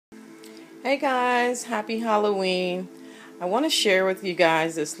Hey guys, happy Halloween. I want to share with you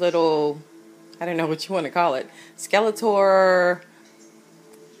guys this little, I don't know what you want to call it, Skeletor,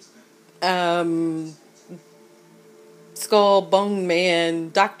 um, skull bone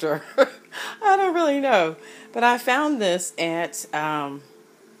man doctor. I don't really know. But I found this at,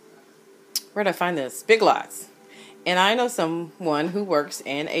 where did I find this? Big Lots. And I know someone who works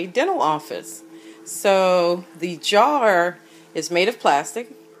in a dental office. So the jar is made of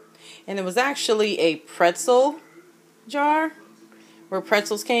plastic. And it was actually a pretzel jar where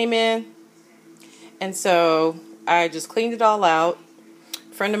pretzels came in. And so I just cleaned it all out.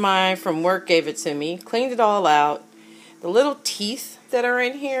 A friend of mine from work gave it to me. Cleaned it all out. The little teeth that are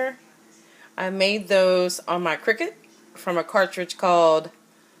in here, I made those on my Cricut from a cartridge called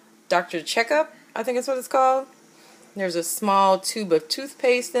Dr. Checkup, I think that's what it's called. There's a small tube of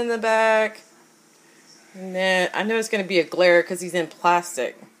toothpaste in the back. And then I know it's going to be a glare because he's in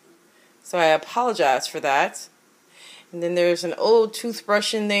plastic. So I apologize for that. And then there's an old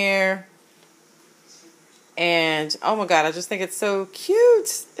toothbrush in there. And oh my God, I just think it's so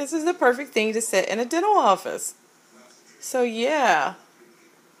cute. This is the perfect thing to sit in a dental office. So yeah,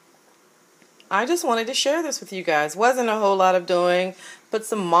 I just wanted to share this with you guys. Wasn't a whole lot of doing. Put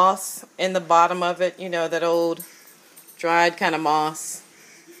some moss in the bottom of it. You know, that old dried kind of moss.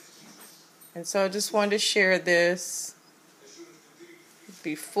 And so I just wanted to share this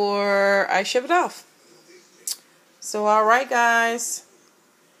before I ship it off. So alright guys,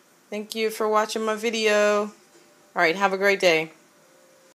 thank you for watching my video. Alright, have a great day.